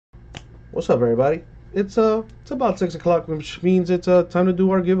What's up, everybody? It's about 6 o'clock, which means it's time to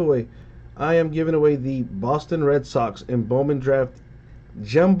do our giveaway. I am giving away the Boston Red Sox and Bowman Draft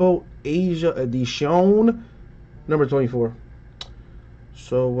Jumbo Asia Edition number 24.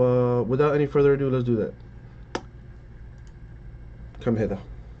 So without any further ado, let's do that. Come hither.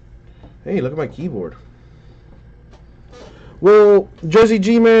 Hey, look at my keyboard. Well, Jersey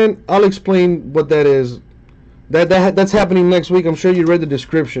G man, I'll explain what that is. That's happening next week. I'm sure you read the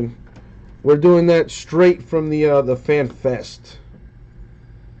description. We're doing that straight from the Fan Fest.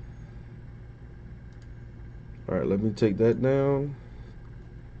 All right, let me take that down.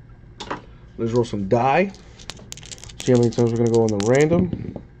 Let's roll some die. See how many times we're gonna go on the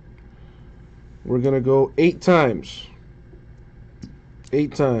random. We're gonna go 8 times.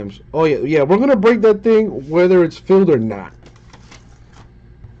 8 times. Oh yeah. We're gonna break that thing whether it's filled or not.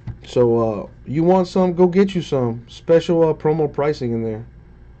 So you want some? Go get you some. Special promo pricing in there.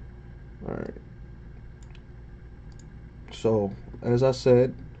 All right. So as I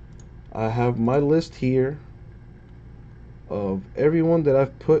said, I have my list here of everyone that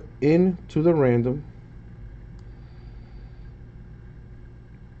I've put into the random.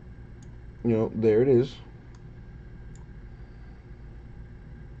 You know, there it is.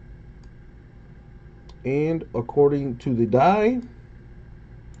 And according to the die,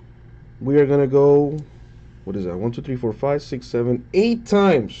 we are going to go, what is that? 1, 2, 3, 4, 5, 6, 7, 8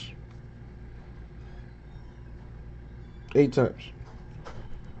 times. 8 times.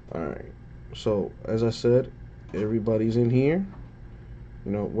 All right. So, as I said, everybody's in here.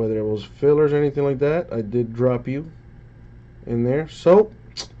 You know, whether it was fillers or anything like that, I did drop you in there. So,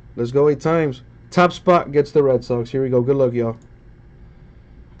 let's go 8 times. Top spot gets the Red Sox. Here we go. Good luck, y'all.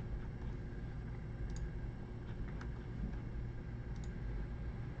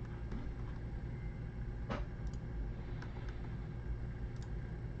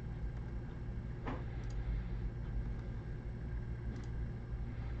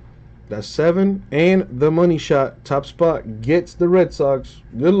 That's 7, and the money shot. Top spot gets the Red Sox.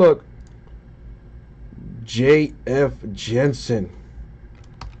 Good luck. J.F. Jensen.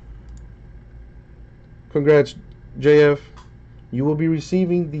 Congrats, J.F. You will be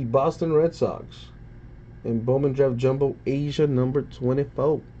receiving the Boston Red Sox and Bowman Draft Jumbo Asia number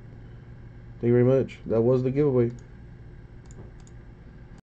 24. Thank you very much. That was the giveaway.